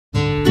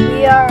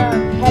We are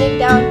heading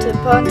down to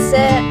Ponce,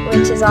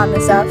 which is on the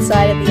south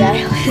side of the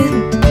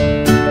island.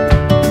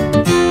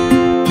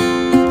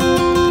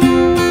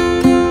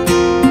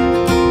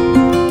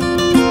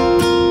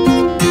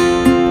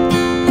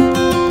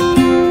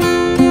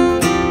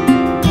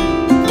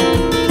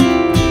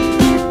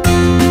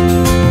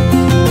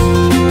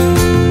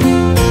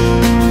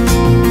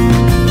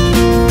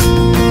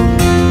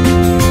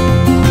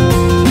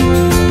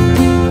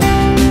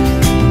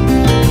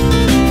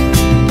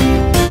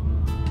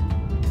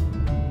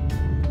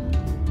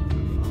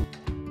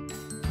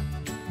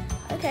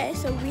 Okay,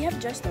 so we have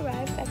just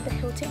arrived at the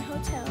Hilton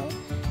Hotel,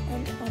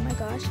 and oh my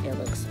gosh, it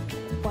looks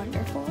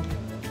wonderful.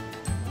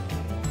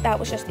 That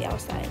was just the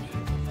outside.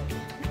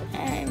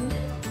 And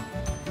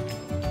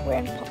we're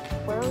in,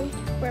 where are we?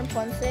 We're in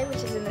Ponce, which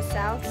is in the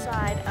south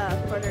side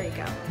of Puerto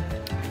Rico.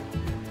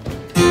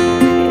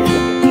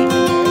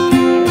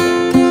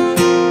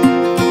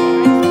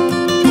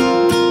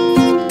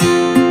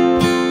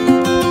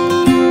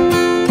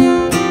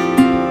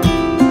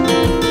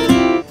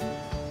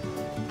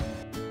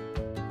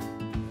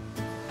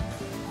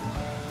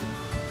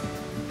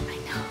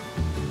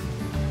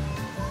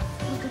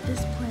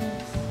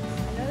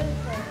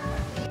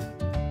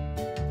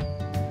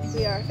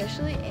 We are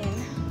officially in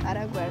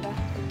Araguera.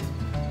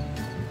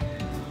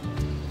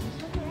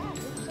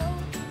 It's so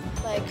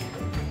like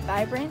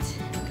vibrant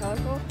and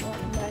colorful.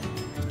 But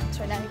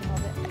right now you can hold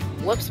it.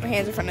 Whoops, my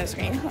hands in front of the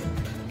screen.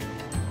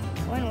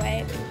 One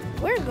way,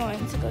 we're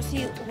going to go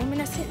see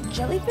luminescent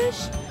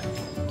jellyfish.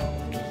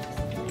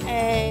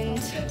 And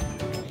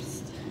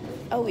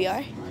oh, we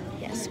are?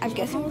 Yes. I'm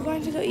guessing we're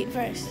going to go eat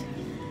first.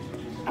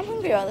 I'm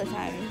hungry all the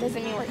time. It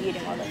doesn't mean we're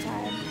eating all the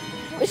time,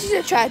 which is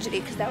a tragedy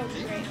because that would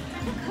be great.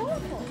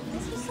 Colorful.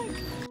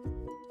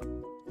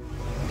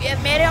 We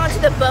have made it onto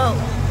the boat,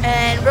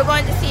 and we're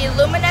going to see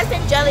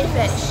luminescent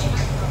jellyfish.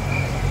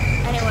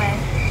 Anyway,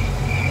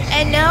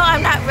 and no,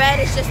 I'm not red.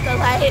 It's just the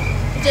light. It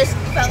just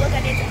felt like I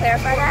need to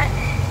clarify that.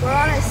 We're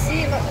on a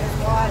sea. Look, there's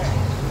water.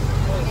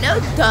 No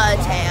duh,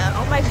 Tam.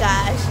 Oh my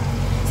gosh.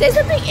 Say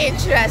something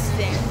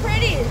interesting.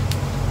 Pretty.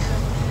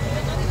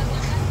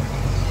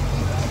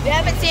 We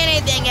haven't seen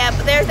anything yet,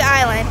 but there's the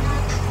island.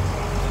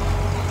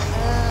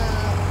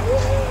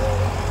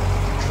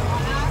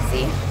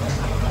 See?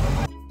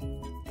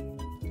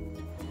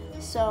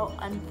 So,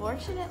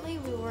 unfortunately,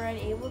 we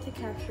weren't able to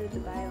capture the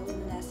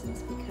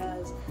bioluminescence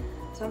because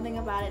something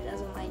about it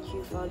doesn't let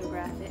you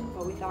photograph it,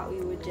 but we thought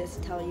we would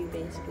just tell you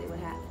basically what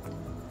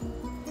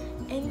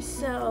happened. And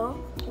so,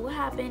 what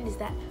happened is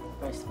that,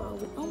 first of all,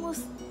 we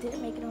almost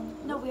didn't make it on.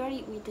 No, we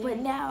did. But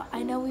now,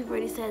 I know we've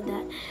already said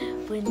that,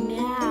 but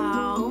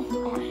now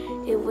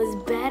it was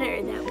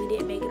better that we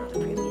didn't make it on the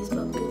previous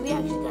boat because we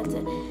actually got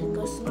to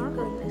go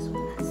snorkeling this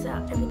one. So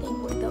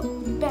everything worked out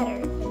better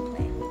than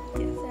planned.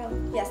 Yeah.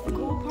 So yes, the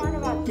cool part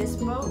about this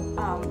boat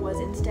was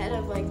instead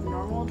of like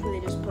normal where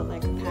they just put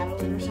like a paddle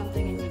in or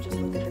something and you just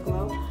look at the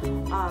glow,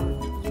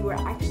 you were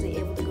actually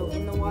able to go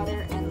in the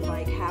water and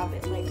like have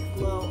it like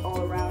glow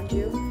all around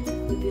you.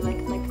 It would be like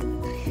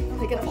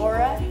an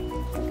aura.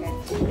 Okay.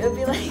 It would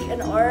be like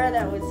an aura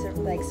that would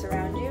like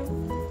surround you,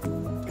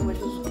 and which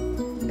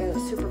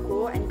was super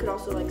cool. And you could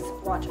also like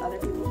watch other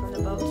people from the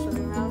boat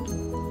swimming around.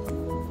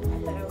 I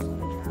thought I was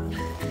gonna drown.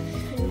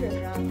 You were gonna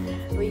drown,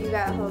 but you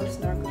got a whole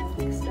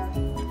snorkeling stuff,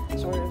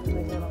 sort of like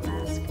a little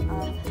mask.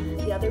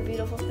 The other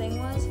beautiful thing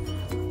was,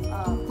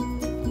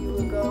 you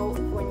would go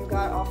when you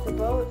got off the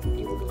boat,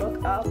 you would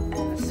look up,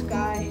 and the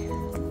sky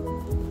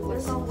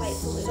was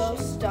so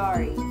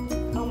starry.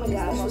 Oh my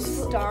gosh, the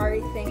most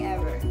starry thing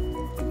ever.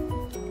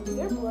 Is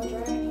there blood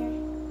dry in here?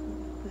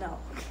 No.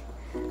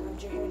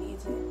 God, your hair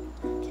needs it.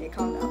 Okay,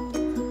 calm down.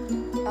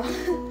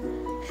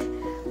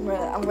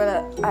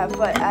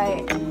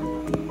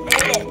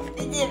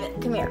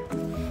 Come here.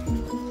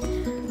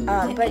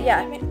 But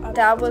yeah,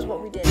 that was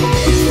what we did.